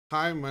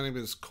Hi, my name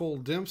is Cole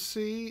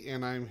Dempsey,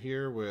 and I'm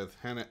here with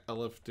Hannah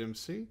Elif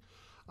Dempsey.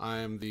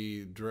 I'm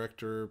the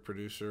director,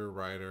 producer,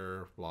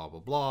 writer, blah, blah,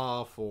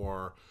 blah,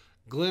 for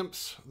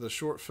Glimpse, the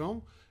short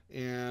film.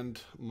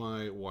 And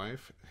my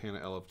wife, Hannah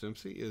Elif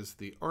Dempsey, is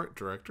the art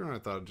director. And I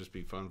thought it'd just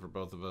be fun for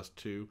both of us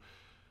to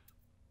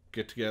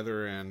get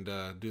together and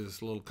do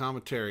this little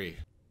commentary.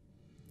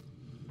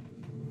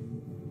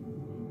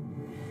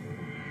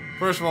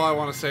 First of all, I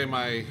want to say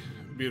my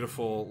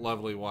beautiful,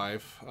 lovely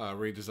wife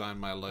redesigned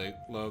my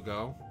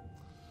logo.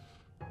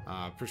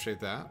 Appreciate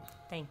that.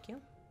 Thank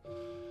you.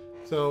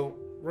 So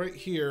right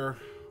here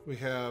we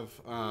have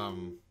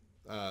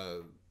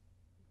had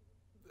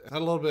a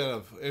little bit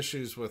of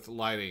issues with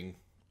lighting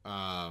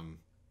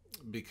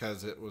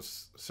because it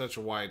was such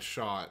a wide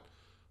shot,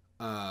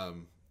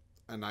 and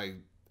I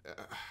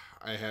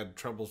had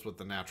troubles with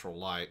the natural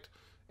light,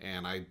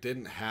 and I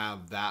didn't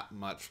have that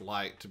much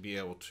light to be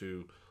able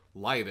to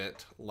light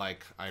it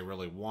like I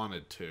really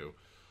wanted to.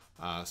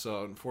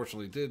 So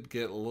unfortunately did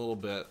get a little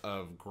bit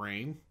of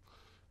grain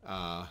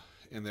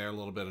in there, a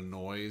little bit of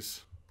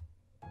noise.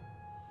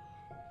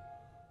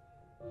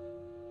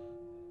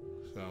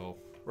 So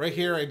right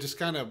here I just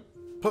kind of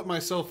put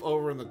myself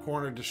over in the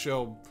corner to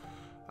show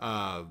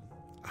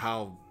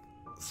how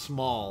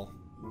small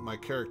my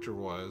character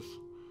was.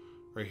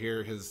 Right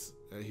here he's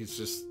a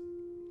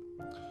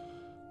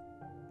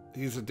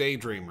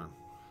daydreamer.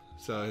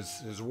 So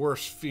his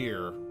worst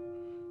fear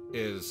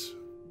is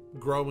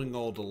growing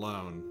old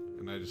alone,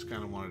 and I just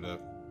kind of wanted to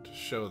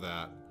show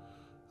that.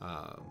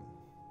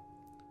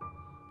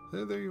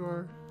 There you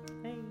are.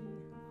 Hey.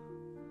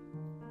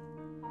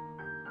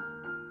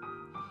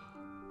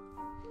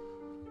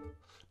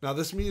 Now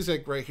this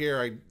music right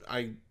here,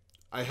 I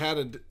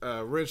had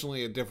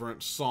originally a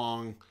different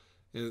song,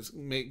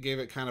 and gave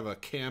it kind of a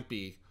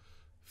campy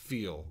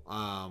feel,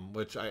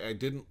 which I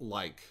didn't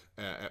like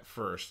at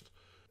first.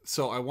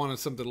 So I wanted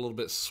something a little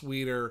bit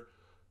sweeter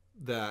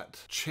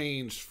that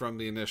changed from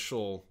the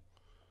initial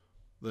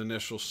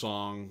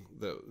song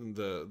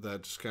that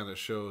just kind of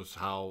shows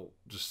how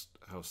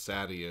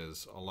sad he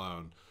is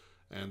alone.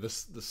 And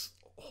this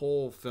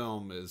whole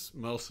film is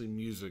mostly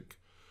music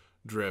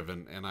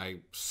driven, and I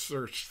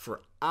searched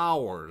for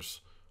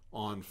hours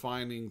on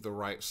finding the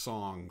right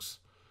songs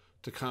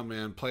to come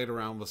in, played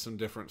around with some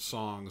different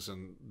songs,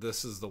 and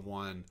this is the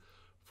one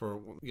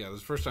for, this is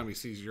the first time he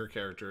sees your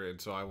character,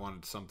 and so I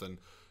wanted something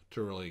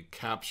to really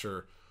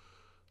capture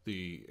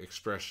the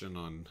expression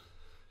on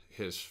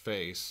his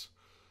face.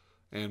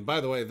 And by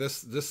the way,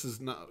 this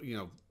is not,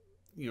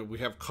 we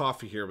have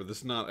coffee here, but this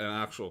is not an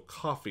actual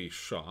coffee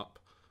shop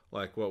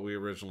like what we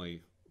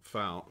originally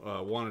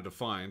wanted to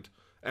find.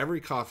 Every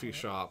coffee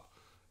shop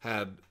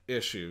had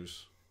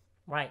issues.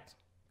 Right.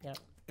 Yep.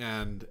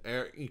 And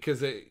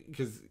because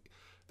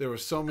there were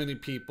so many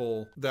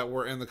people that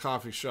were in the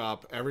coffee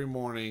shop every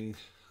morning,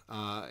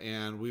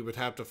 and we would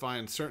have to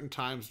find certain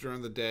times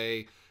during the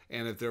day.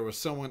 And if there was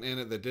someone in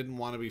it that didn't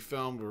want to be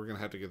filmed, we were going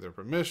to have to get their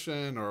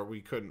permission, or we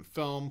couldn't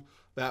film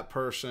that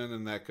person,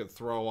 and that could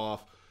throw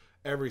off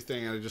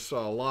everything. And I just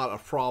saw a lot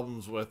of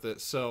problems with it.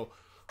 So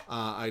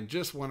I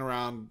just went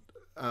around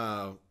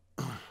an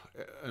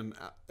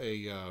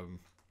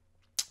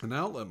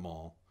outlet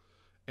mall,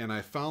 and I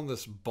found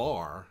this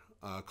bar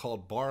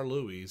called Bar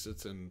Louie's.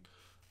 It's in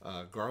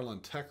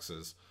Garland,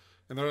 Texas.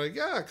 And they're like,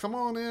 yeah, come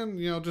on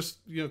in, just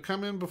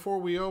come in before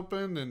we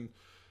open,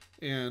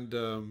 and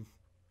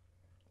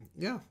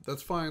yeah,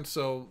 that's fine.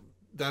 So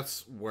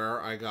that's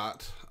where I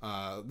got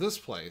this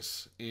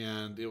place,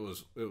 and it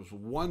was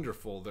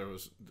wonderful. There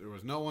was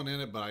no one in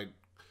it, but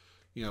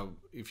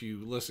if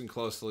you listen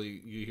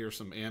closely, you hear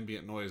some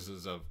ambient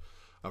noises of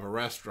a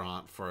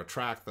restaurant for a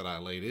track that I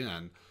laid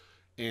in,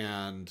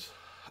 and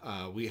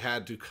we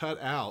had to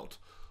cut out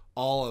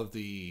all of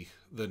the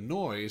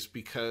noise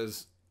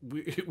because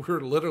we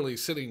were literally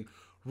sitting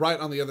right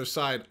on the other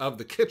side of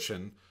the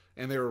kitchen,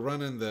 and they were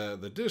running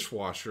the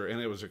dishwasher, and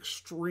it was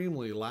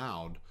extremely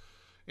loud.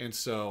 And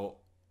so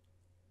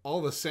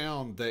all the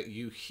sound that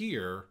you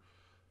hear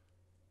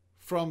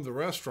from the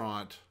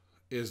restaurant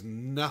is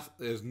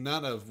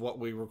none of what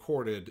we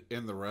recorded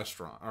in the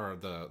restaurant, or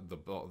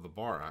the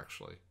bar,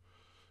 actually.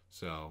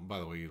 So, by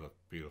the way, you look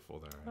beautiful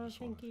there. Oh,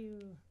 thank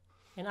you.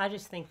 And I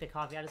just think the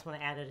coffee, I just want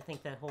to add it, I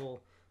think that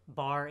whole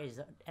bar is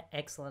an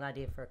excellent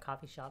idea for a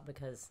coffee shop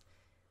because,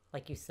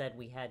 like you said,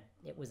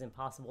 it was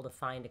impossible to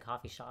find a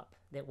coffee shop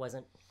that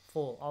wasn't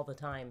full all the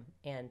time,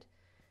 and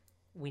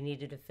we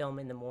needed to film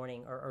in the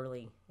morning or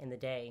early in the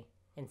day.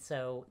 And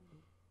so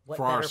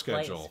for our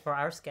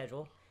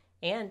schedule,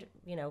 and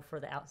for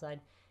the outside,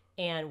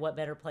 and what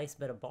better place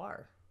but a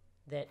bar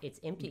that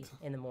it's empty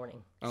in the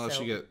morning, unless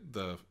you get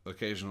the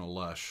occasional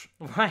lush,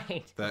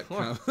 right? That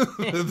kind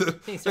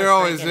of, there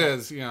always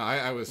is.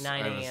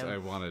 I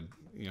wanted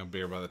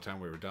beer by the time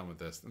we were done with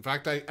this. In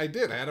fact, I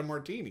had a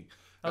martini.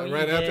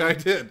 Right after I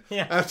did.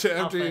 Yeah.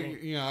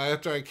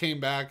 After I came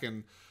back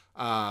and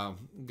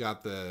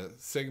got the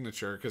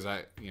signature, because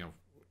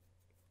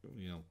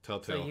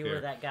telltale. So you here.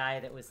 were that guy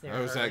that was there.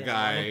 I was early that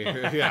in the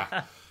morning. guy.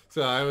 Yeah.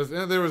 So I was.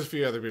 And there was a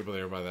few other people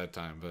there by that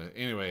time. But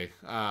anyway,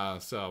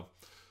 so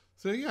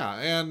yeah.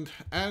 And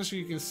as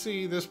you can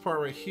see, this part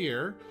right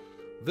here,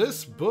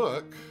 this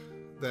book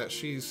that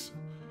she's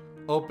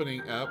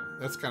opening up.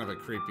 That's kind of a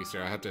creepy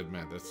stare. I have to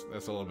admit,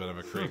 that's a little bit of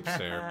a creep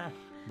stare.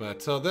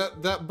 But so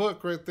that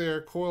book right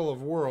there, Coil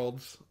of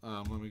Worlds.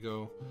 Let me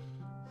go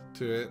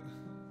to it.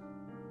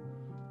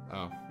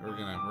 Oh, we're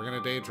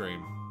gonna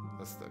daydream.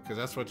 Because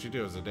that's what you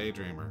do as a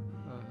daydreamer.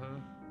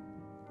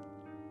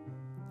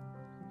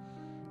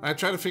 I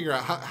try to figure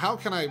out how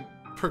can I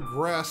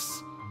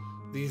progress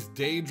these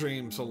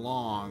daydreams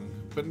along,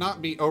 but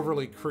not be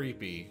overly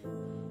creepy.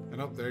 And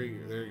there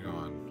you're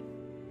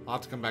going. I'll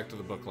have to come back to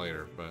the book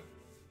later, but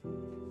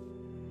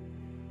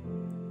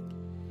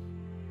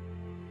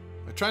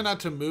I try not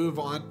to move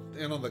on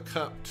the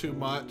cup too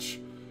much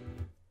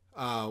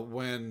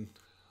when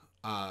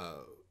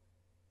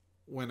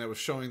it was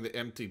showing the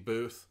empty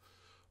booth.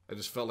 I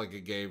just felt like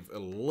it gave a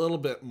little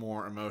bit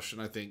more emotion.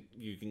 I think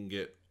you can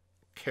get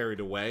carried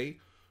away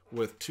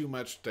with too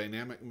much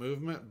dynamic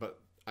movement, but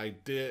I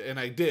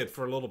did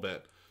for a little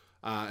bit.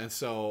 And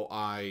so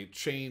I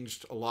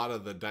changed a lot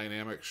of the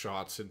dynamic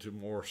shots into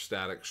more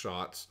static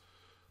shots.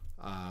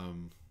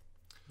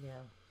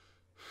 Yeah.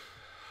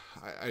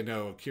 I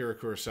know Akira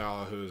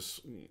Kurosawa,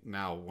 who's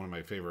now one of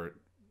my favorite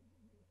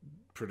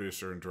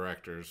producer and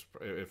directors,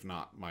 if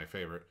not my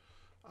favorite.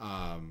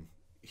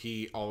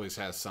 He always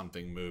has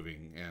something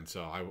moving, and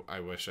so I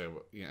wish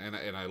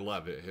and I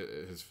love it.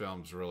 His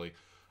films really,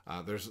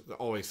 there's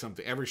always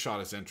something. Every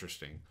shot is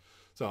interesting.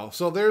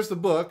 So there's the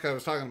book I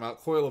was talking about,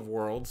 Coil of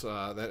Worlds.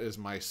 That is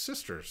my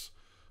sister's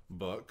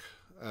book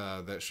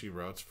that she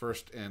wrote. It's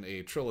first in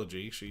a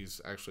trilogy. She's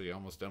actually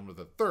almost done with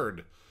a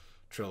third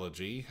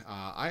trilogy.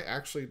 I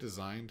actually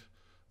designed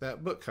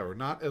that book cover,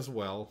 not as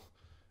well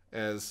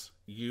as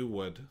you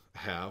would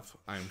have,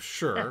 I'm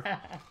sure.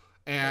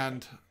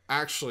 And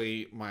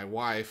actually, my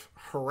wife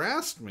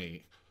harassed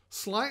me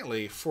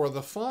slightly for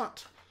the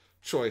font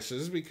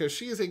choices because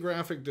she is a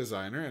graphic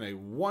designer and a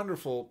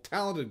wonderful,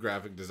 talented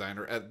graphic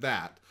designer at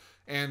that.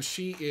 And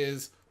she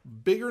is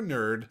bigger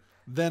nerd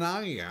than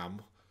I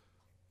am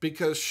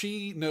because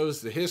she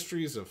knows the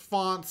histories of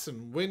fonts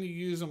and when you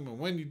use them and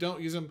when you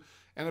don't use them.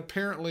 And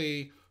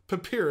apparently,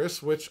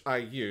 Papyrus, which I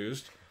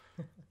used,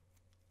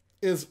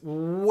 is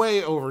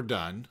way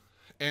overdone.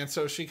 And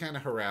so she kind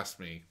of harassed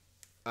me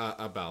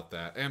about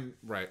that, and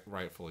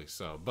rightfully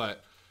so.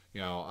 But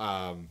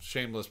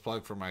shameless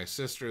plug for my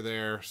sister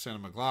there, Senna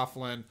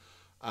McLaughlin.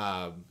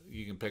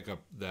 You can pick up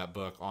that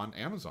book on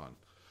Amazon.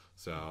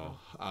 So,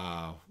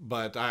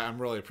 but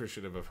I'm really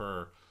appreciative of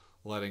her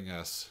letting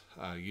us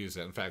use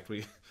it. In fact,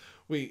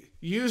 we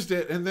used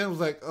it, and then it was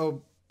like,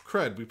 oh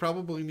crud, we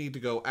probably need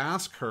to go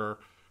ask her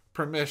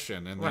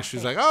permission. And then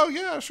she's like, oh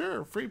yeah,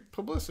 sure, free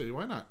publicity,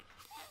 why not?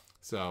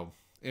 So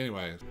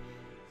anyway.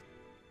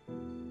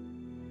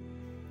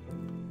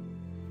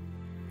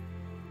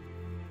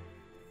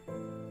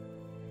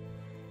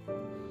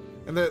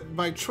 And that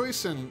my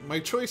choice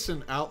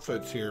in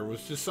outfits here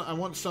was just, I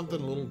want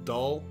something a little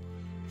dull.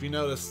 If you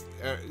notice,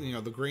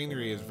 the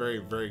greenery is very,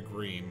 very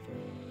green,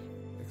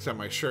 except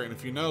my shirt. And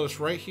if you notice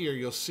right here,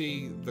 you'll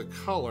see the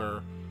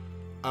color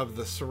of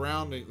the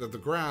surrounding, that the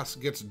grass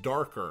gets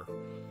darker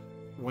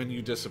when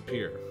you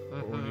disappear, or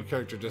when your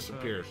character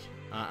disappears.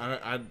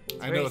 I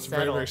know it's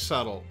very, very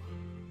subtle.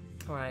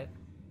 Right.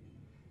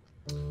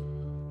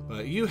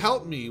 But you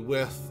helped me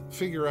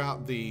figure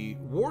out the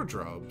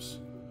wardrobes.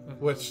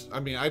 Which, I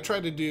mean, I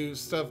tried to do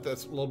stuff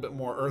that's a little bit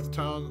more earth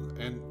tone,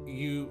 and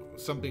you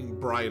something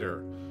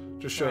brighter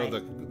to show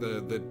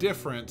the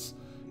difference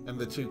in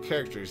the two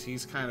characters.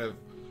 He's kind of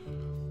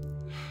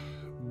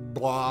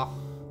blah,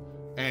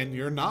 and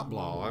you're not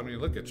blah. I mean,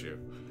 look at you.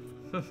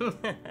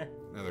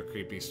 Another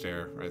creepy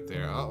stare right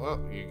there. Oh, well,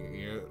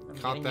 you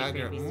caught that.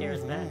 Creepy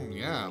stares back.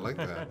 Yeah, I like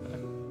that.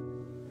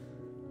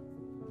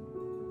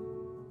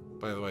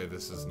 By the way,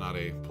 this is not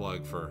a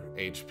plug for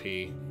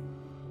HP.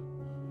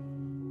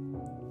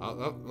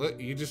 Oh, look,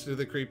 you just did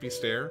the creepy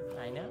stare.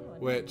 I know.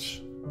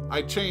 Which I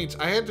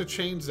had to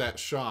change that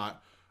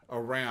shot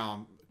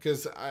around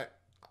because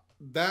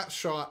that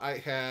shot I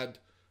had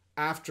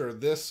after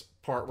this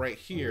part right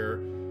here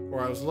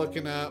where I was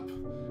looking up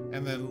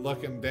and then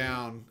looking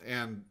down,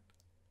 and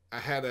I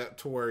had it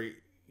to where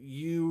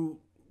you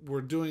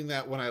were doing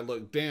that when I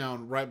looked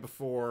down right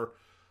before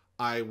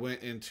I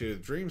went into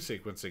the dream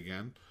sequence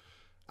again.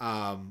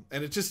 And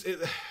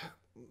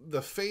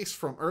the face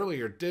from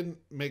earlier didn't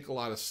make a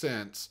lot of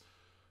sense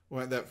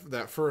when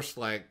that first,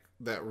 like,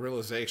 that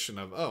realization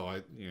of,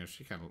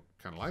 she kind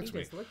of likes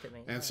me. She just looked at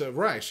me. And so,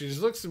 she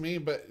just looks at me,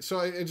 but so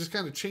I just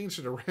kind of changed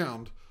it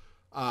around.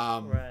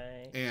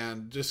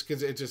 And just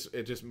because it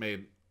just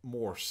made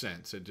more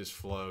sense. It just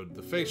flowed.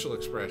 The facial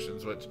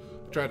expressions, which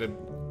I try to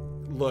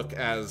look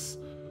as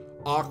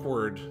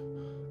awkward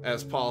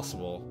as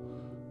possible.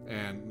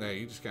 And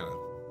you just kind of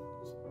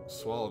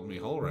swallowed me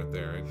whole right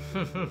there.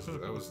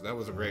 That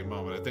was a great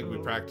moment. I think we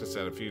practiced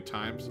that a few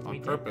times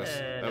on purpose.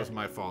 That was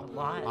my fault.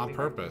 On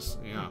purpose,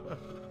 yeah.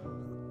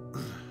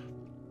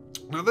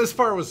 Now this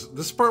part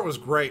was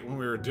great when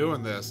we were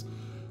doing this.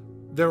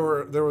 There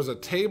was a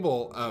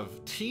table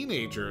of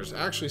teenagers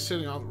actually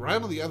sitting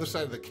right on the other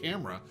side of the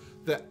camera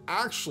that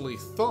actually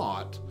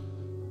thought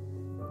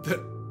that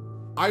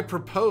I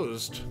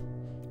proposed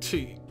to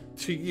you.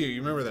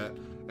 You remember that?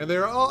 And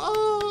they're all,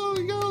 oh,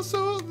 yeah,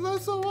 so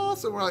that's so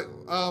awesome. We're like,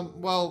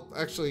 well,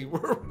 actually,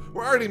 we're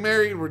already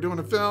married. We're doing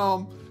a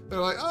film. They're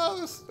like, oh,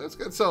 that's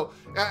good. So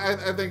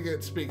I think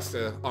it speaks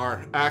to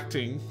our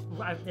acting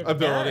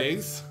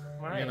abilities.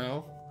 Right. You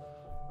know,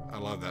 I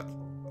love that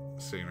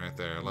scene right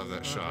there. I love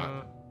that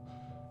shot.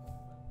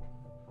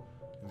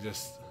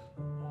 Just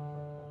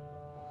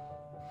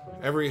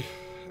every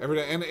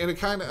day, and it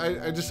kind of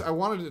I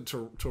wanted it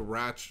to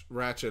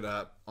ratchet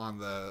up on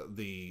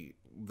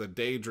the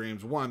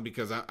daydreams one,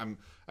 because I'm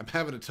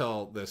having to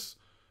tell this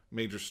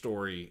major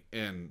story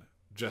in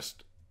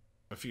just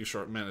a few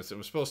short minutes. It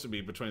was supposed to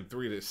be between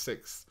 3 to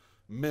 6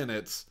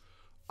 minutes.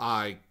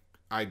 I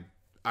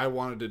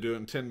wanted to do it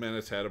in 10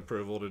 minutes. Had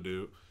approval to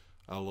do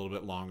a little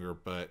bit longer,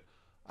 but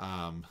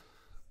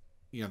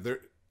you know,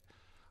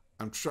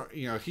 I'm sure,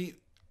 you know, he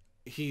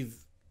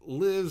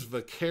lives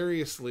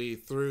vicariously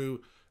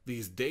through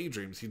these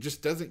daydreams. He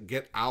just doesn't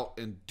get out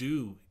and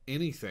do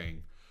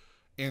anything.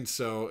 And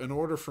so in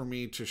order for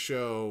me to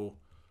show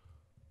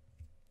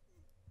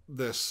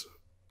this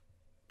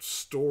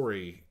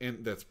story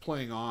that's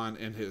playing on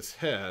in his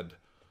head,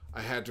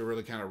 I had to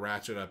really kind of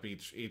ratchet up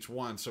each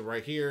one. So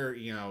right here,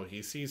 you know,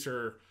 he sees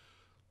her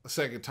a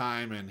second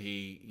time, and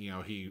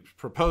he's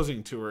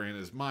proposing to her in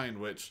his mind,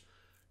 which,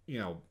 you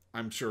know,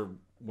 I'm sure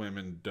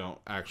women don't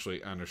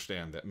actually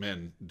understand that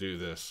men do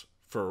this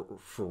for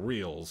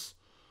reals.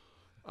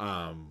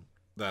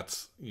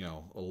 That's, you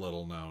know, a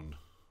little known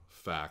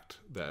fact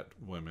that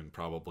women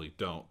probably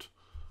don't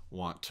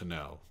want to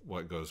know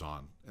what goes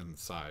on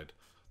inside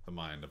the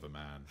mind of a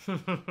man,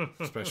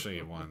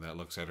 especially one that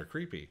looks at her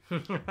creepy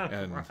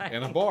and right.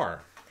 In a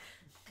bar.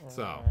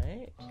 So,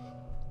 right.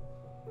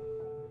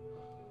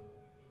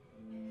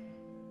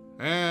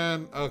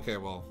 And okay,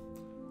 well,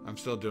 I'm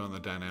still doing the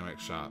dynamic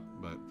shot,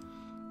 but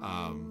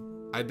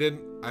I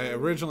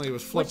originally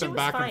was flipping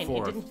back and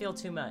forth. It didn't feel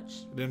too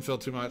much. It didn't feel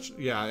too much.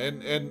 Yeah,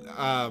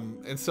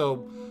 and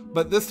so,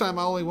 but this time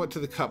I only went to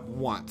the cup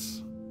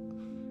once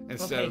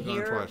instead of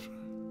going twice.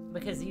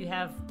 Because you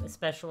have a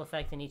special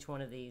effect in each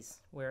one of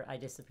these where I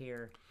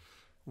disappear.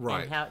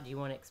 Right. And how do you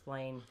want to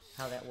explain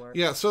how that works?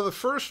 Yeah, so the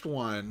first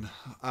one,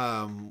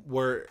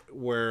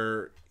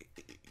 where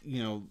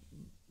you know,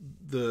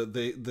 the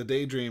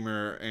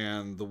daydreamer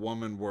and the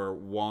woman were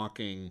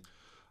walking.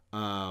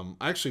 I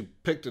actually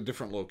picked a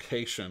different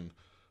location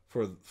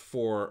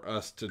for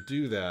us to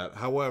do that.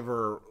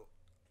 However,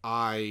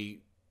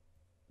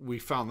 we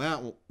found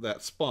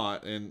that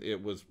spot, and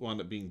it was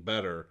wound up being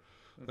better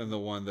than the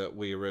one that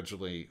we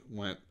originally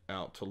went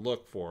out to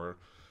look for.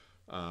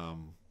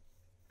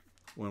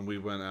 When we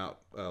went out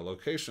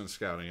location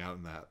scouting out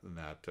in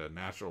that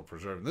natural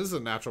preserve. And this is a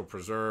natural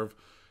preserve.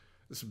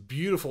 This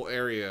beautiful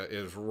area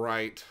is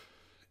right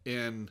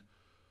in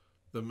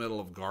the middle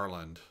of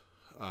Garland.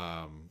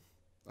 No,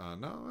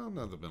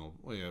 not the middle.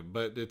 Yeah,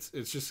 but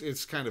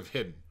it's kind of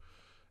hidden,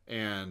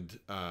 and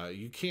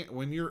you can't,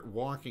 when you're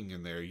walking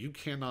in there, you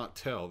cannot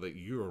tell that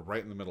you are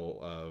right in the middle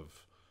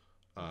of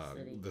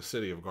the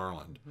city of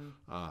Garland.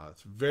 Mm-hmm.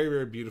 It's very,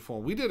 very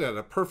beautiful. We did it at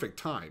a perfect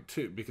time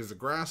too, because the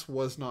grass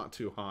was not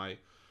too high.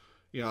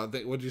 You know,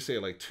 what did you say?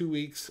 Like 2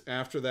 weeks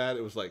after that,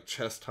 it was like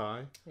chest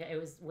high. Yeah, it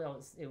was.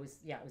 Well, it was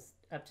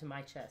up to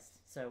my chest,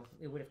 so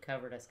it would have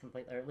covered us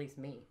completely, or at least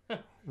me.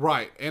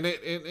 Right, and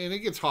it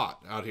gets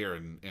hot out here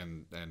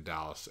in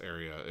Dallas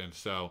area,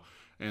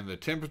 and the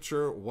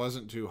temperature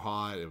wasn't too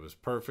hot. It was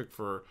perfect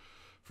for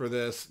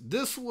this.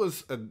 This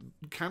was a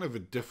kind of a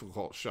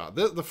difficult shot.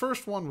 The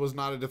first one was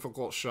not a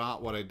difficult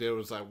shot. What I did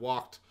was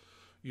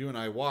you and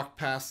I walked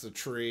past the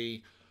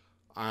tree.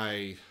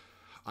 I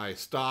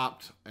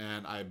stopped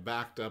and I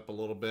backed up a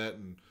little bit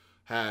and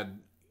had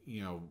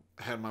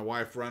my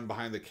wife run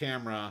behind the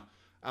camera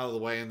out of the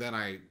way, and then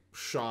I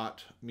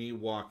shot me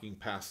walking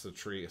past the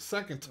tree a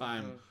second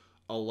time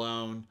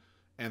alone.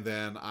 And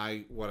then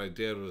what I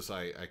did was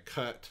I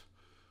cut,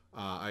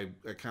 I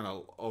kind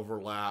of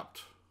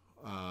overlapped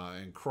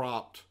and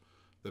cropped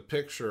the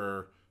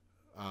picture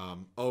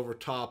over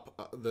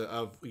top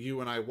of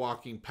you and I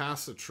walking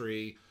past the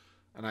tree,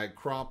 and I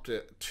cropped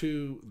it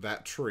to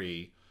that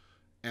tree,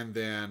 and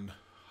then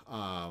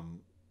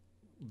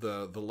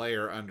the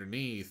layer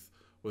underneath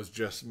was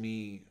just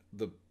me,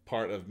 the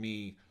part of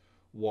me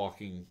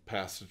walking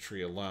past the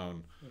tree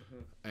alone.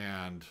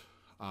 And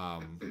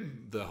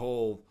the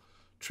whole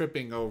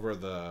tripping over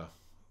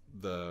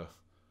the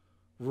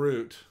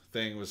root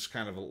thing was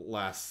kind of a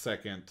last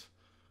second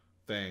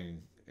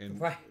thing. And,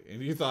 right.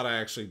 And you thought I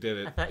actually did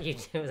it. I thought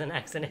it was an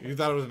accident. You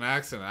thought it was an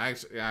accident.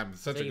 I'm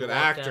such a good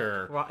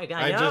actor.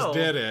 I just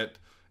did it.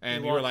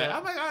 And you were like,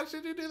 oh my gosh,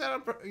 did you do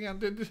that?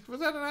 Was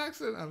that an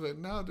accident? I was like,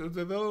 no, did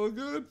that look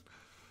good?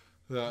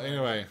 So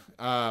anyway,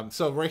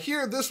 so right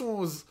here, this one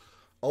was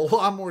a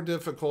lot more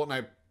difficult.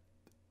 And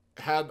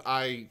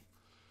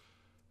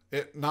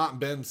it not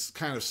been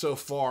kind of so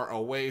far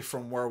away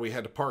from where we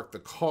had to park the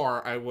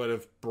car, I would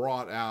have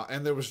brought out,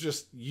 and there was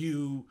just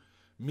you,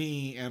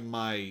 me, and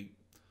my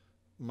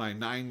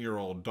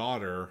 9-year-old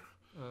daughter,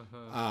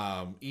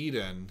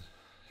 Eden,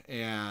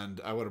 and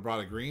I would have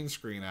brought a green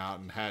screen out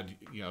and had,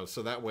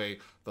 so that way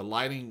the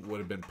lighting would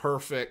have been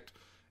perfect,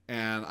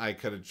 and I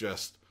could have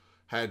just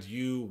had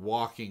you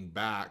walking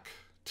back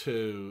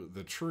to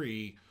the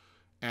tree,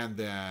 and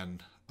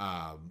then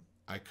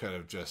I could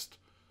have just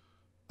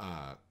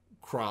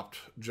cropped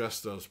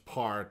just those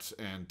parts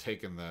and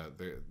taken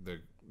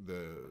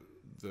the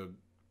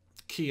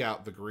key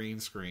out the green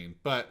screen.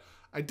 But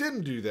I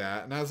didn't do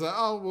that, and I was like,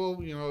 oh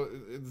well,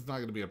 it's not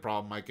going to be a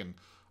problem. I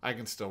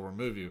can still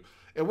remove you.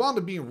 It wound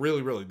up being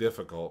really, really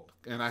difficult,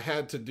 and I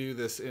had to do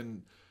this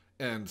in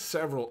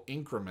several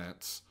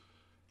increments,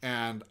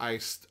 and I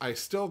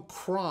still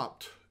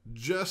cropped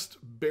just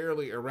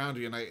barely around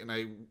you, and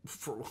I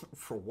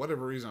for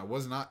whatever reason I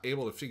was not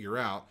able to figure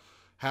out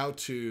how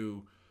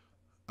to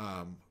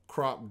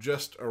crop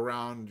just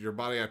around your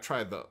body. I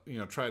tried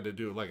to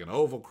do like an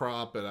oval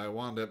crop, and I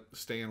wound up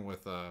staying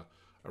with a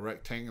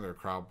rectangular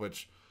crop,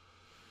 which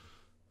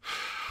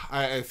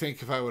I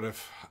think if I would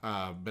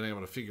have been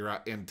able to figure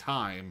out in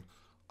time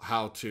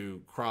how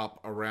to crop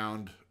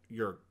around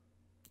your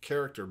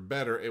character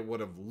better, it would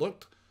have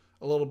looked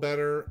a little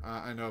better.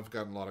 I know I've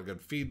gotten a lot of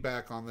good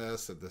feedback on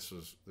this, that this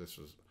was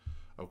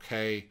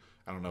okay.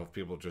 I don't know if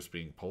people are just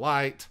being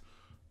polite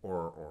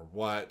or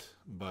what,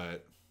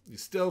 but you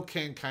still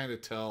can kind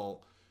of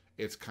tell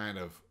it's kind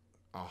of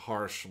a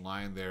harsh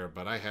line there.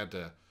 But I had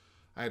to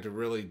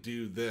really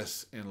do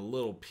this in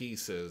little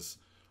pieces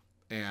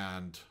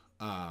and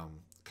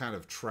kind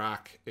of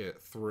track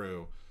it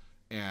through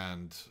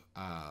and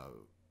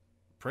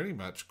pretty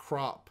much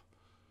crop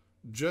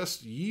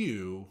just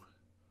you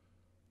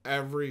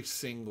every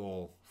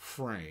single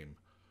frame,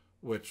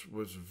 which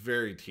was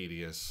very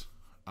tedious.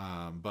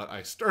 But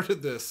I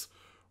started this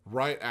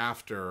right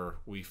after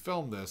we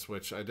filmed this,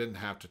 which I didn't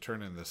have to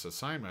turn in this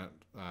assignment,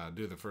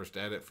 do the first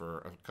edit for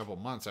a couple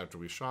months after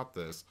we shot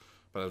this,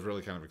 but I was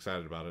really kind of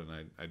excited about it,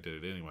 and I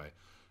did it anyway,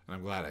 and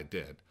I'm glad I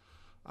did.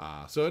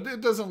 So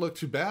it doesn't look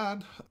too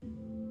bad.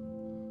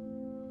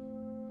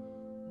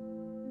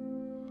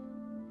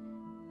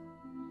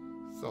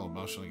 Still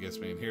emotionally gets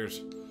me, and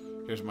here's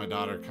my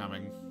daughter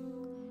coming,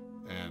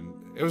 and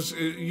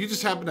you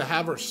just happened to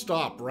have her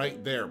stop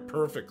right there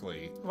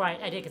perfectly. Right,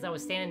 I did, because I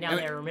was standing down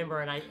there,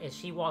 remember, and as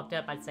she walked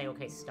up, I'd say,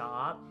 okay,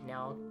 stop,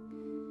 now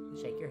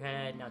shake your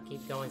head, now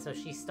keep going. So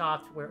she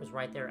stopped where it was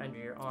right there under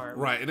your arm.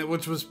 Right, and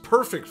which was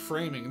perfect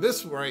framing.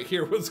 This right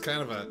here was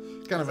kind of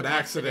an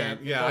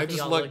accident. Yeah, I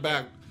just looked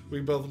back.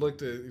 We both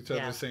looked at each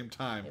other at the same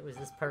time. It was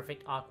this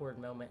perfect awkward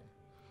moment.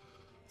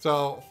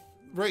 So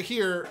right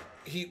here,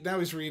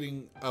 he's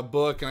reading a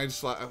book, and I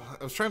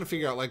was trying to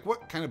figure out like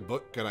what kind of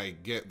book could I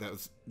get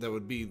that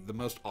would be the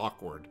most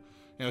awkward.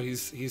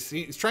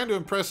 He's trying to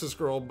impress this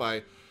girl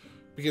because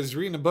he's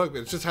reading a book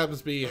that just happens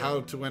to be How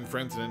to Win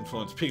Friends and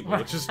Influence People,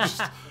 which is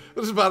just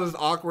it's about as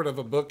awkward of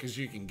a book as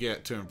you can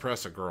get to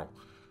impress a girl.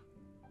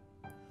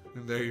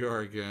 And there you are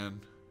again.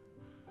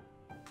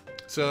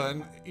 So,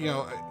 and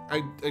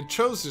I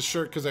chose this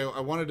shirt because I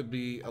wanted to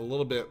be a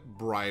little bit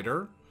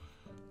brighter.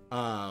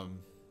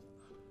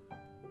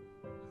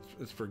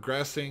 It's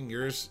progressing.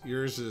 Yours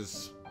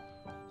is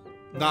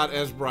not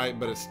as bright,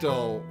 but it's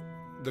still,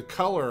 the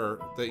color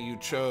that you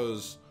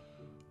chose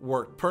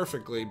worked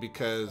perfectly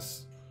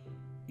because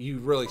you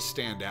really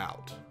stand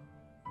out.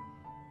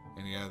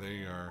 And yeah, there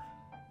you are.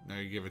 Now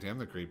you're giving him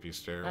the creepy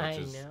stare,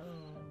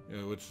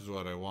 which is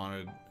what I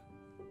wanted.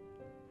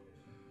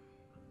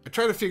 I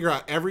try to figure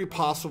out every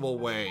possible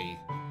way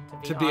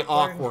to be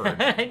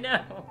awkward. I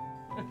know.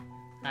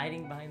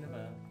 Hiding behind the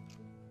bow.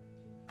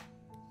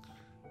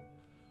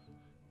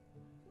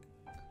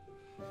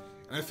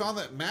 And I found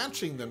that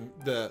matching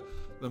the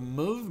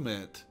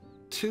movement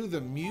to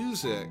the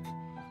music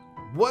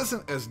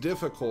wasn't as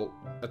difficult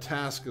a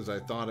task as I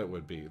thought it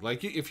would be.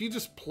 Like if you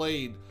just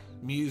played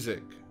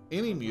music,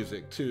 any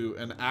music, to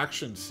an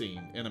action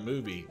scene in a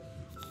movie,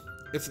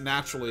 it's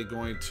naturally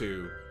going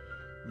to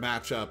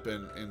match up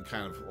in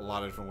kind of a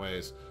lot of different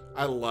ways.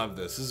 I love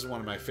this. This is one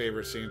of my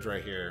favorite scenes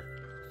right here.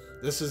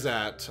 This is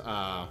at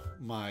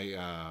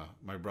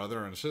my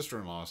brother and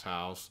sister-in-law's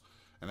house,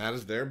 and that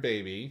is their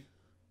baby.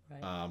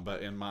 Right.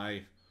 But in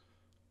my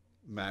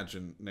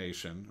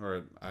imagination,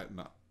 or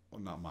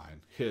not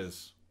mine,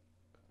 his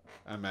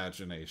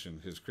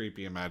imagination, his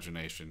creepy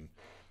imagination,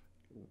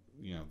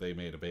 they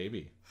made a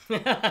baby.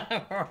 Right.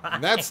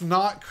 And that's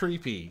not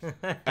creepy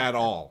at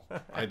all.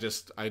 I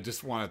just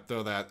want to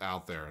throw that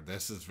out there.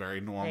 This is very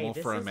normal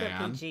for a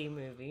man. This is a PG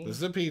movie. This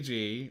is a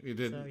PG. You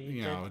did,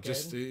 so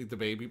just the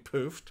baby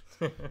poofed.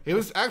 It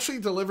was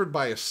actually delivered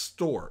by a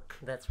stork.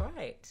 That's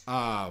right.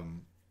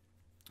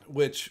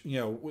 Which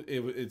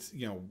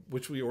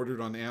which we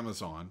ordered on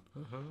Amazon,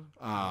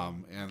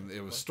 and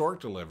it was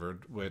stork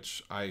delivered,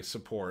 which I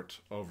support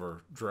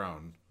over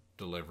drone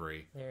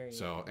delivery.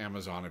 So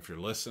Amazon, if you're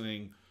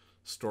listening,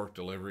 stork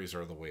deliveries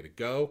are the way to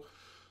go.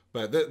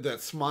 But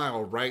that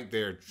smile right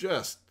there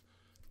just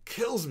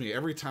kills me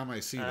every time I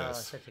see Oh,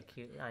 this. such a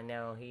cute. I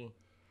know he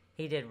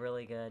did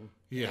really good. In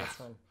Yeah. this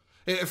one.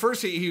 At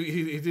first,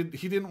 he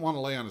didn't want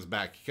to lay on his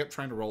back. He kept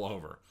trying to roll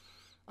over,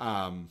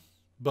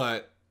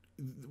 but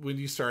when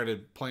you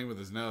started playing with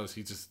his nose,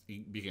 he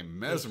became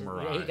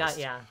mesmerized. He got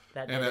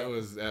that. and did that it.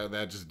 was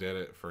that just did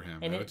it for him.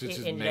 And it it just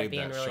ended made up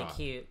being that really shot.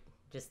 cute.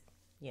 Just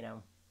Yeah,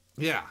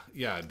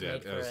 it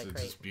did. made for It's a just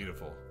great-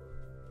 beautiful.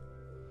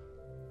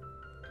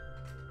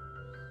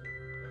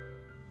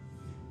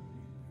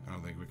 I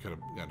don't think we could have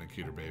gotten a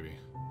cuter baby.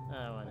 Oh,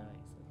 I know.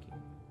 He's so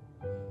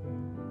cute.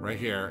 Right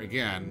here,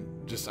 again,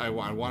 just I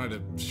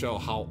wanted to show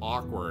how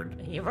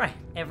awkward. You're right.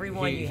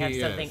 Everyone you have he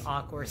something is.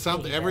 awkward.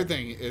 Something, he does.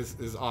 everything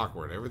is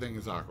awkward. Everything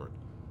is awkward.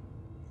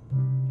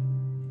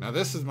 Now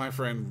this is my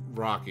friend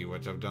Rocky,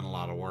 which I've done a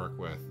lot of work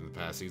with in the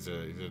past. He's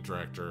a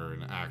director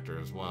and actor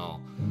as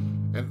well.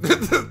 And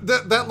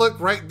that look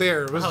right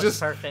there was Oh, just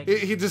perfect.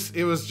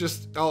 It was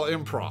just all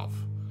improv.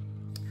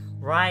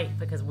 Right,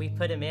 because we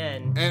put him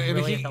in And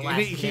really at the last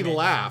he minute.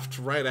 laughed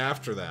right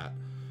after that,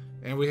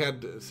 and we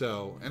had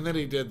and then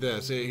he did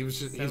this. He was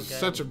just, So he's good.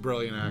 such a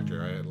brilliant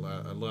actor.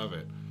 I love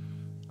it.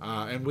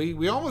 And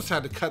we almost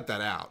had to cut that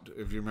out,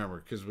 if you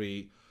remember, because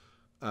it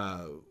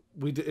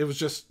was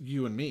just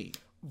you and me.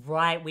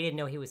 Right, we didn't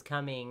know he was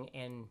coming,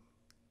 and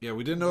Yeah,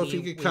 we didn't know if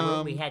he could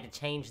come. We had to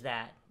change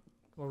that,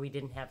 where we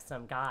didn't have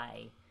some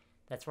guy.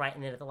 That's right,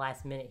 and then at the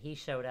last minute he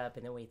showed up,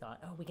 and then we thought,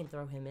 oh, we can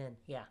throw him in.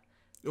 Yeah.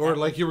 Or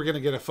like you were going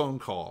to get a phone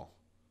call.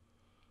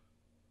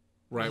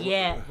 Right?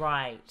 Yeah,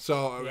 right.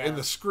 So Yeah. in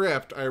the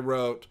script, I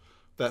wrote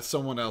that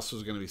someone else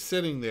was going to be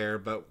sitting there,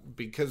 but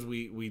because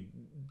we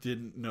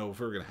didn't know if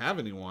we were going to have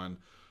anyone,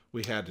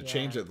 we had to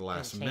change it at the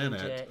last and change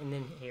minute. it, and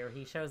then here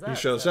he shows up. He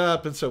shows so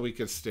up, and so we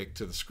could stick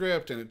to the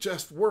script, and it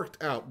just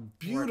worked out it worked out.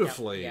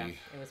 beautifully. Yeah,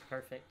 it was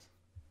perfect.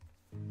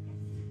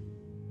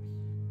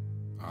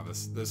 Oh,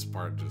 this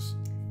part just...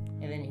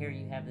 And then here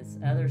you have this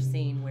other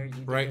scene where you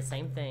did Right. the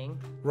same thing.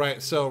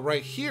 Right, so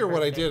right here, what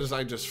I Perfect. did is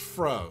I just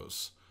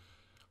froze.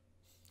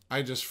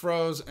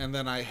 And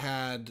then I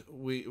had...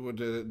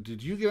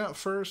 Did you get out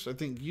first? I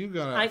think you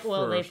got out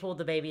Well, they first. pulled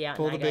the baby out.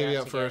 Pulled the and I got baby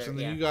out together, first, and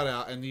then yeah. you got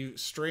out, and you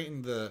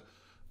straightened the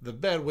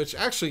bed, which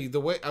actually,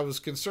 the way I was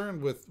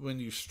concerned with when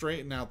you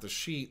straighten out the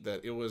sheet,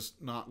 that it was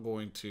not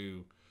going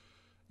to...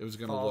 It was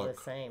going to all look...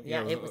 the same.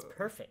 Yeah, it was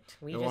perfect.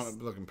 It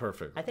wanted looking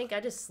perfect. I think I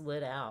just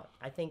slid out.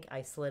 I think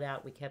I slid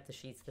out. We kept the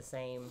sheets the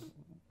same.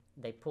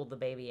 They pulled the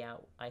baby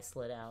out. I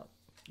slid out.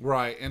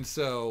 Right, and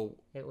so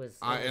It was.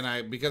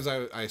 because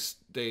I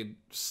stayed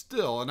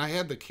still, and I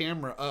had the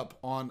camera up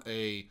on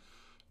a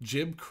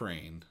jib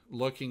crane,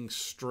 looking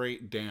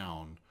straight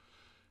down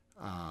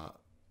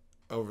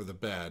over the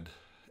bed,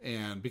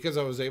 and because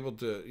I was able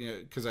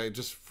to, because I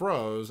just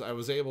froze, I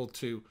was able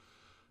to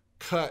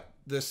cut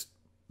this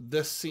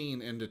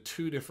scene into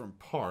two different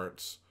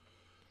parts,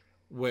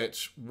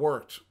 which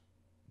worked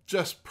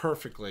just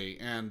perfectly.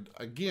 And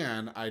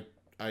again,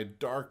 I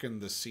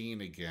darkened the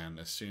scene again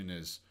as soon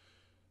as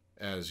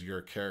your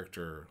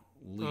character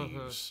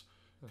leaves,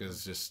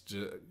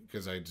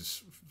 because I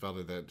just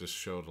felt that just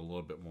showed a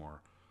little bit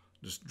more,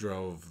 just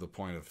drove the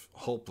point of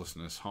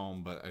hopelessness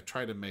home. But I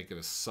tried to make it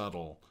as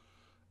subtle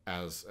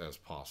as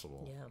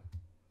possible. Yeah,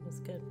 it was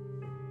good.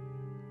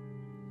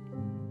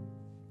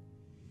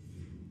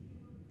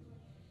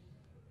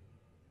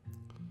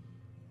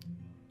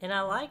 And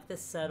I like the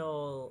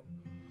subtle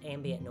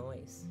ambient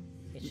noise.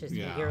 It's just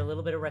you Yeah. hear a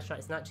little bit of restaurant.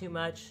 It's not too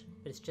much,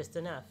 but it's just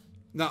enough.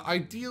 Now,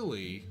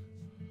 ideally,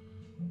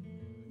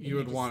 you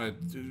would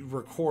want to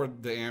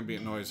record the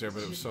ambient noise there,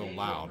 but it was so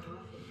loud.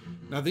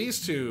 Now,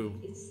 these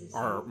two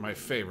are my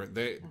favorite.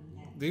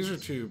 These are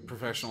two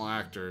professional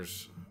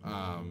actors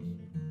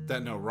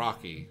that know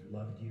Rocky.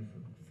 Loved you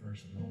from the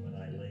first moment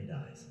I laid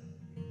eyes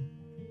on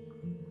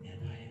you.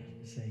 And I have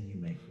to say, you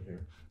make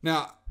her.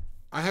 Now,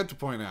 I had to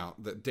point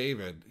out that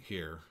David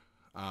here,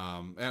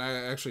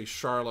 and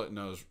Charlotte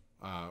knows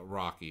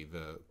Rocky,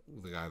 the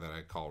guy that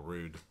I call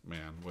Rude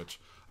Man, which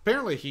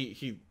apparently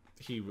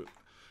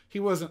he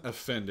wasn't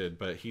offended,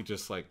 but he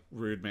just like,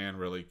 Rude Man,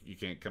 really, you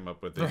can't come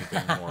up with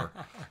anything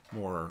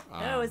more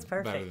No, it's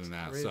better perfect. than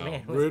that. Rude So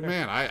Man was Rude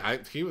Man,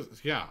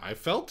 I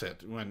felt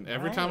it when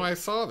every time Right. I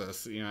saw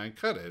this, I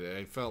cut it.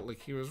 I felt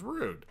like he was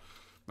rude.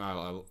 I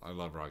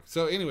love Rocky.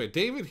 So anyway,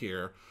 David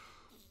here,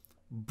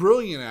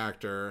 brilliant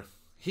actor.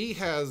 He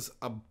has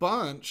a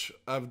bunch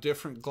of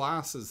different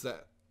glasses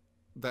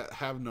that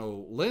have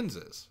no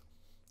lenses,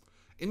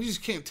 and you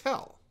just can't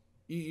tell.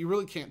 You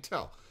really can't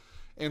tell.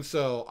 And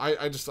so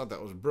I just thought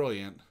that was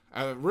brilliant.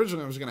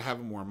 Originally, I was going to have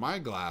him wear my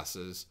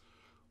glasses,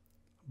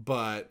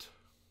 but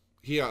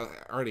he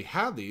already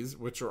had these,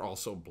 which are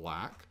also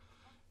black,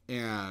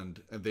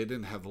 and they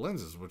didn't have the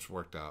lenses, which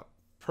worked out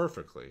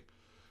perfectly.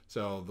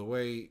 So the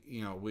way,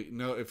 we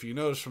know, if you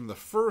notice from the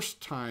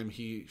first time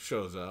he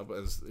shows up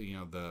as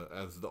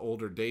the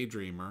older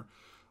daydreamer,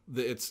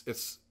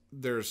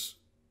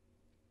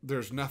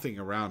 there's nothing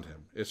around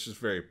him. It's just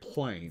very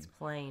plain.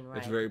 Plain, right?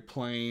 It's very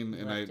plain,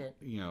 and Left it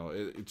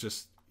it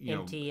just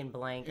empty and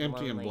blank.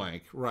 empty and lonely.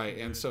 blank, right?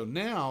 And so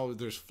now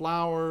there's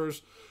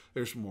flowers,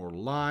 There's more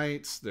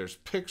lights. There's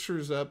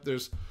pictures up.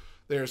 There's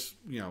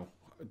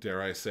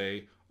dare I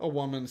say, a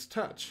woman's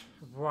touch.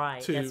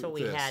 Right. to That's what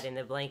we this. had. And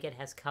the blanket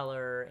has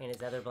color, and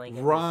his other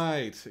blanket.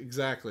 Right,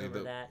 exactly.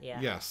 Remember that?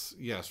 Yeah.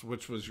 Yes,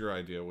 which was your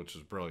idea, which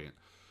is brilliant.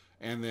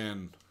 And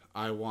then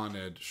I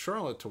wanted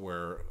Charlotte to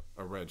wear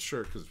a red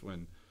shirt because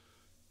when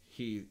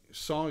he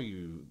saw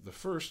you the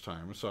first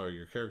time, saw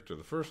your character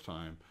the first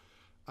time,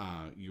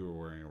 you were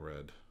wearing a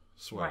red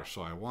sweater. Right.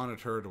 So I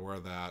wanted her to wear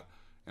that,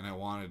 and I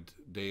wanted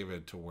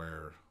David to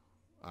wear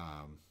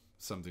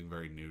something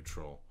very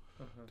neutral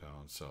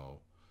tone. So,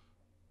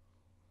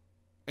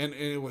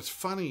 and what's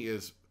funny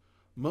is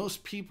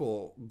most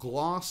people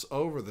gloss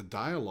over the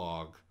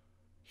dialogue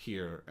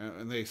here,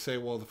 and they say,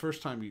 well, the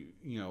first time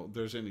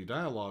there's any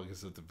dialogue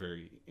is at the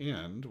very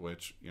end,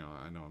 which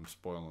I know I'm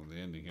spoiling the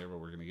ending here, but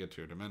we're going to get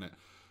to it in a minute.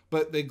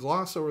 But they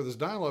gloss over this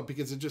dialogue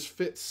because it just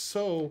fits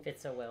so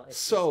well. It's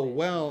so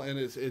well, and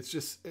it's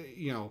just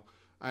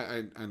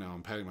I know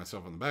I'm patting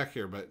myself on the back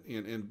here, but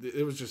and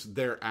it was just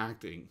their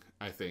acting,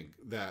 I think,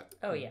 that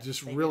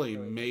just really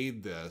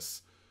made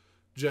this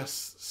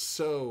just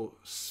so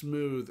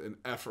smooth and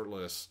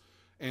effortless.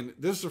 And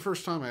this is the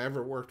first time I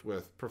ever worked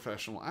with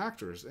professional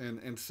actors,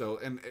 and it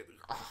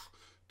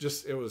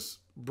was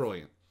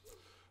brilliant.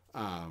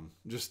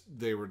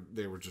 They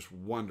were just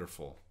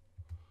wonderful.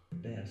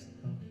 Best.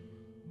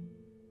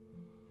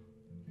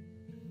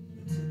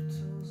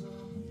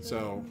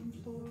 So,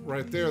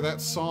 right there, that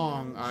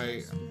song,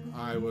 I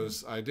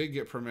did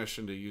get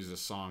permission to use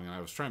this song, and I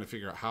was trying to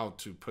figure out how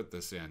to put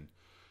this in.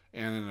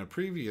 And in a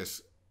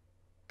previous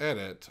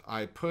edit,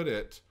 I put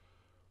it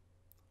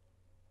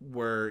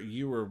where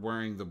you were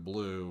wearing the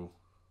blue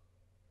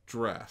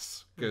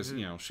dress because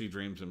she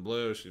dreams in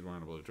blue, she's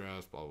wearing a blue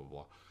dress, blah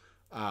blah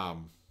blah.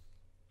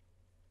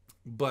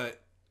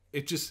 But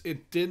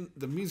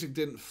the music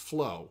didn't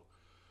flow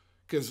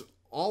because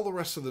all the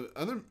rest of the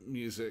other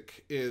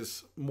music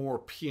is more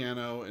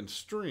piano and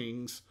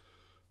strings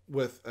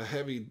with a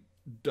heavy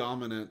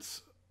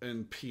dominance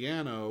in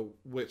piano,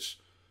 which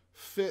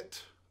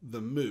fit the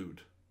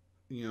mood.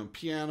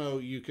 Piano,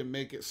 you can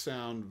make it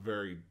sound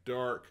very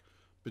dark,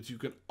 but you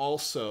can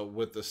also,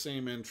 with the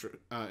same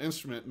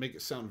instrument, make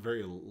it sound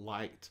very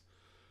light.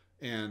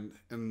 And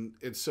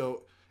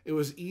so it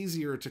was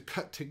easier to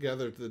cut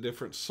together the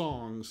different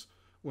songs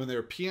when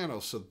they're piano.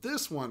 So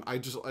this one,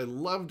 I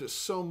loved it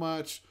so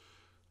much.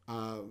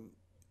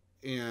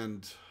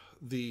 And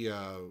the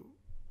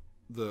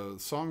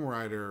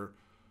songwriter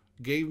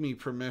gave me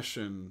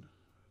permission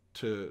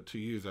to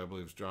use, I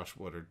believe it's Josh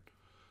Woodard,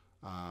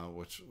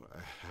 which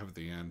I have at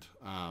the end.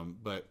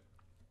 But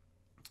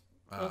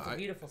it's a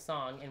beautiful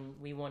song, and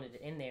we wanted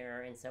it in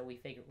there, and so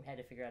we had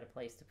to figure out a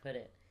place to put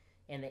it.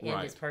 And the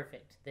end is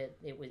perfect.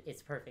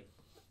 It's perfect.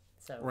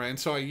 So right, and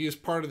so I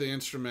used part of the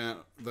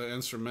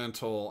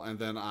instrumental, and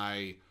then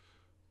I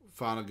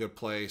found a good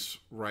place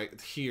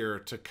right here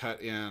to cut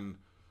in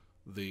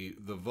the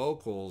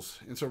vocals.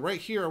 And so right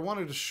here I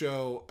wanted to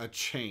show a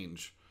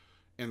change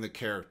in the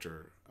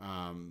character,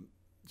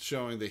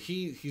 showing that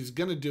he's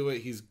going to do it.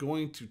 He's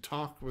going to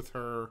talk with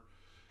her,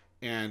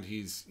 and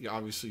he's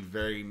obviously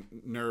very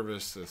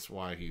nervous. That's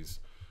why he's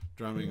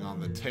drumming on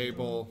the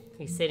table.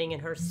 He's sitting in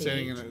her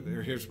seat.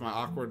 Here's my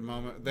awkward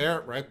moment.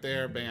 There, right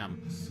there,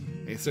 bam.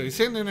 And so he's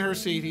sitting in her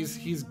seat.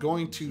 He's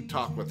going to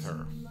talk with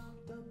her.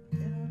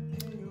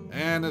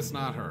 And it's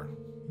not her.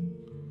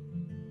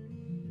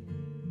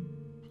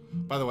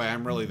 By the way,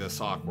 I'm really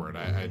this awkward.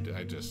 I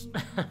just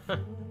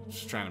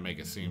trying to make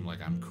it seem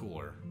like I'm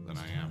cooler than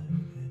I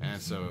am. And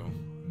so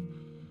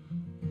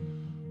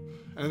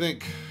I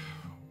think,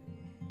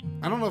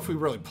 I don't know if we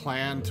really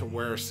planned to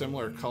wear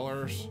similar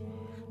colors.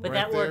 But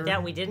that worked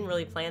out. We didn't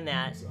really plan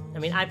that. I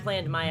mean, I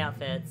planned my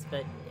outfits,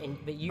 but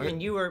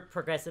you were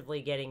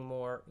progressively getting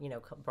more,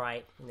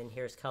 bright, and then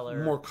here's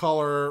color. More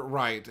color,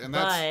 right? And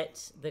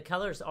but the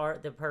colors are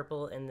the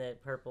purple and the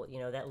purple.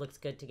 That looks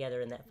good together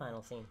in that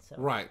final scene. So.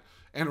 Right,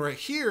 and right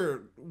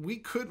here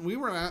we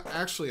weren't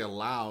actually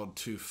allowed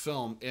to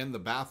film in the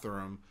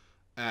bathroom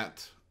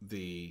at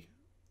the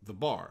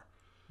bar,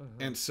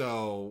 and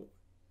so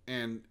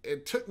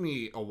it took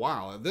me a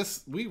while.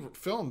 We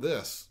filmed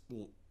this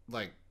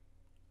like.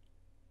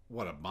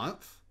 What, a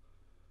month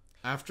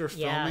after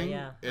filming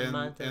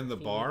in the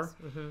bar?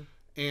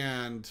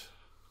 And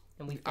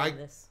we filmed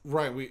this.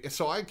 Right.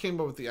 So I came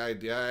up with the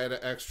idea. I had an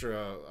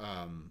extra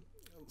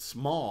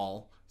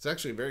small, it's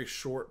actually a very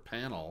short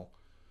panel,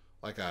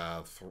 like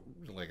a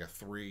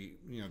 3,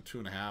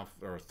 2.5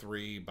 or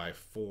 3 by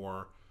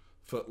 4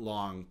 foot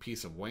long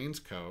piece of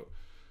wainscot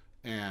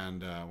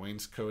and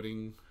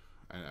wainscoting.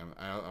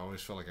 I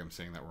always feel like I'm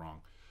saying that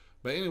wrong.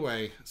 But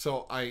anyway,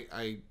 so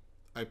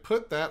I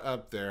put that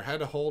up there,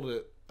 had to hold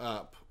it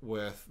up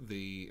with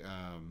the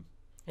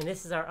and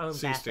this is our own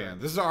C-stand. bathroom.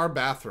 This is our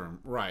bathroom,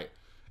 right.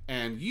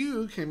 And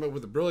you came up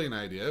with the brilliant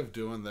idea of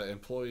doing the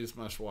employees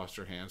must wash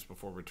their hands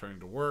before returning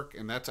to work,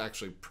 and that's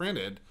actually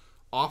printed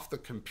off the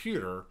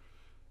computer,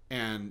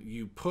 and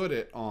you put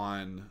it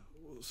on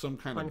some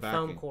kind of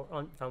backing.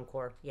 On foam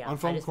core, yeah. On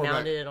foam I just core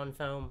mounted it on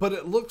foam. But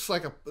it looks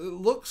like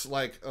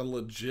a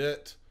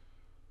legit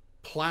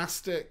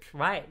plastic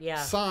Right.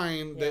 Yeah.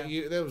 sign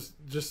Yeah. that was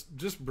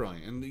just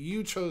brilliant. And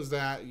you chose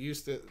that, you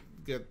used to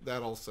get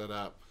that all set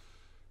up,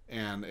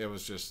 and it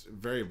was just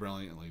very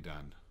brilliantly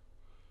done.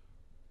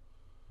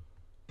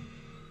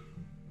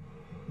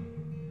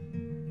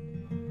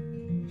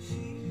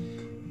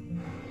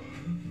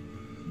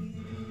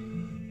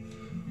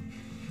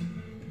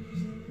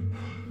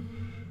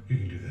 You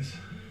can do this.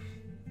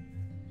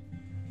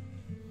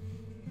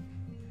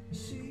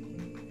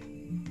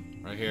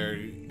 Right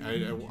here,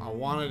 I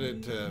wanted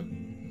it to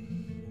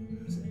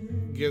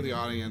give the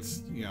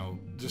audience, you know,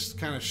 just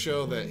kind of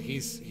show that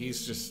he's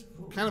just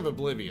kind of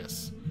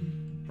oblivious.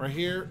 Right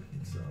here,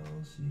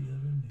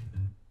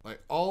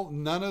 like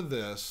none of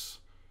this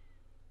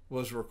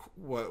was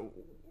what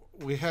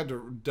we had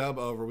to dub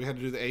over. We had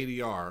to do the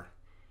ADR,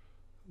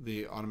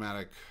 the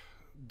automatic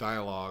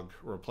dialogue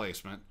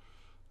replacement,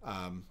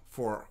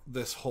 for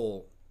this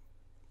whole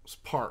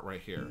part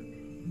right here.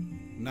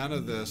 None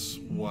of this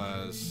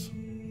was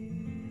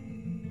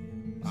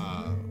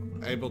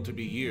able to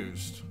be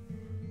used.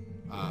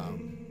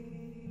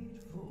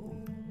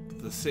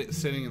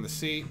 Sitting in the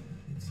seat,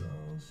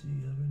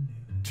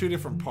 2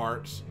 different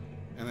parts,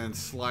 and then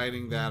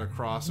sliding that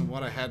across. And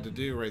what I had to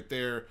do right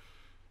there,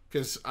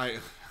 because I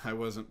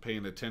wasn't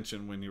paying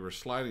attention when you were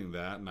sliding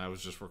that, and I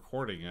was just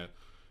recording it,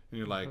 and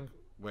you're like,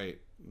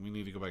 wait, we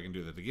need to go back and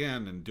do that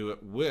again and do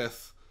it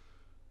with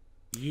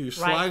you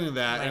sliding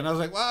that. Right. And I was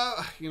like,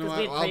 well, you know what,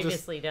 we had I'll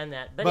previously done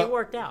that, but it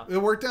worked out.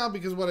 It worked out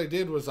because what I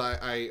did was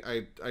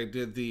I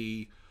did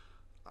the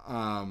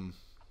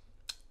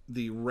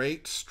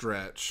rate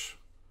stretch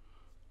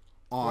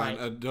on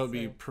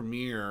Adobe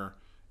Premiere,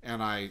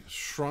 and I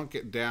shrunk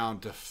it down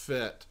to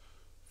fit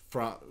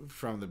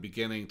from the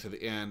beginning to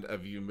the end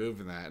of you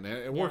moving that, and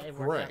it worked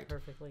great. Out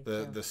perfectly.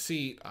 The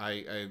seat,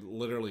 I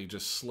literally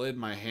just slid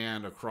my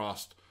hand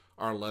across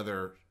our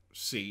leather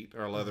seat,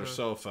 our leather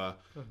sofa,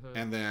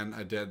 and then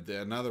I did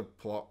another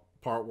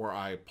part where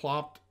I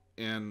plopped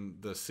in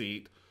the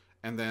seat,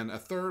 and then a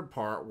third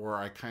part where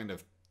I kind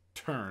of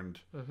turned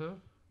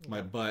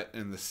my butt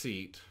in the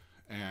seat,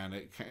 and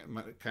it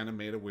kind of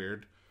made a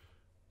weird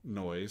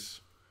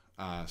noise.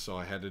 So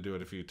I had to do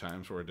it a few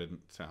times where it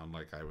didn't sound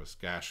like I was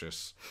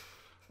gaseous.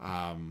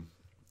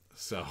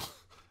 So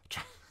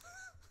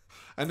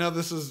I know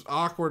this is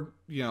awkward,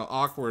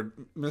 awkward,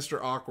 Mr.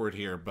 Awkward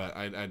here, but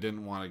I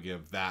didn't want to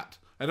give that.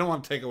 I don't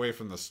want to take away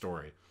from the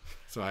story.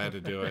 So I had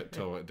to do it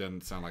till it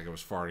didn't sound like I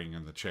was farting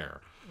in the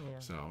chair. Yeah.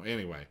 So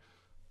anyway,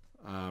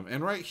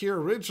 and right here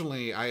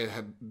originally I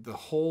had the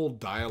whole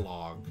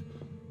dialogue.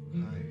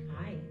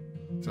 Hi.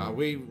 So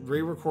we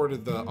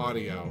re-recorded the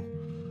audio.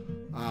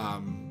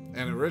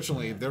 And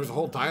originally there was a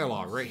whole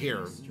dialogue right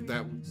here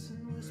that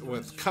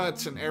with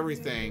cuts and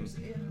everything,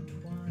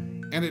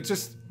 and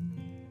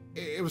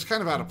it was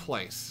kind of out of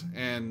place,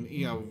 and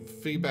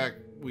feedback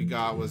we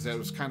got was that it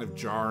was kind of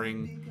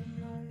jarring,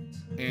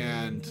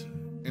 and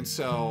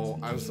so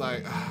I was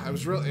like,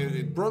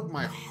 it broke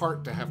my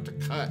heart to have to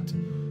cut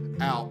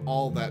out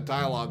all that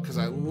dialogue, because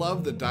I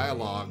love the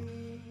dialogue.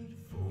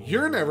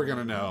 You're never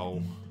gonna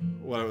know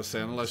what I was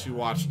saying unless you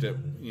watched it,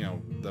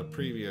 the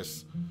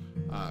previous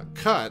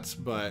cuts,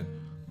 but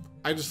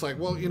I just like,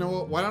 well, you know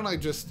what, why don't I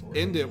just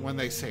end it when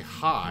they say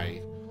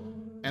hi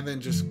and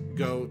then just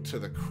go to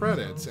the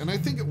credits? And I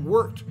think it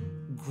worked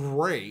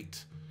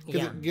great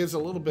because it gives a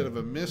little bit of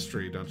a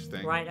mystery, don't you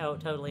think? Right. Oh,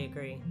 totally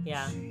agree.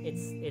 Yeah,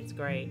 it's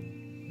great.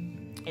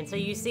 And so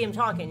you see them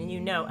talking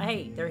and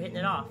hey, they're hitting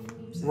it off.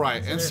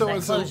 Right. And so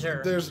it's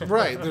closure.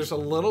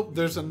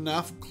 there's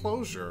enough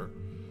closure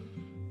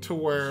to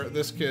where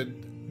this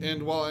could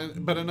end well,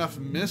 but enough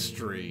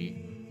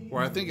mystery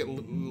where I think it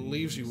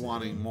leaves you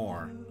wanting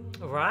more.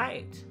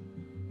 Right.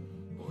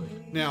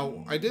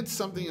 Now, I did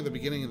something in the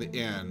beginning and the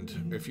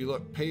end. If you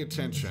look, pay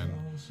attention.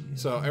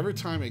 So every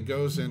time it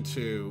goes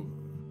into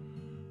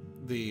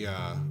the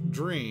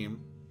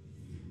dream,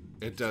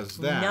 it does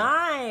that.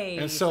 Nice.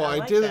 And so I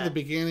like did that. at the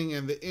beginning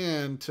and the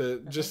end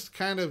to just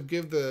kind of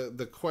give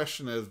the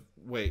question of,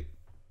 wait,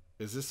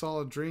 is this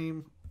all a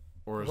dream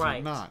or is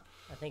it not?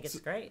 I think it's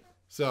great.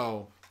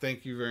 So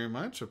thank you very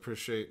much.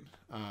 Appreciate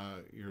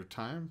your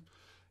time.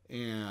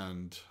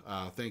 And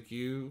thank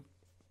you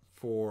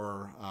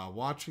for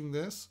watching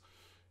this.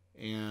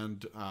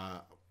 And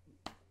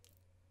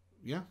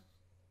yeah,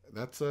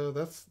 that's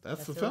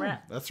the film.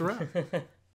 Wrap. That's a wrap.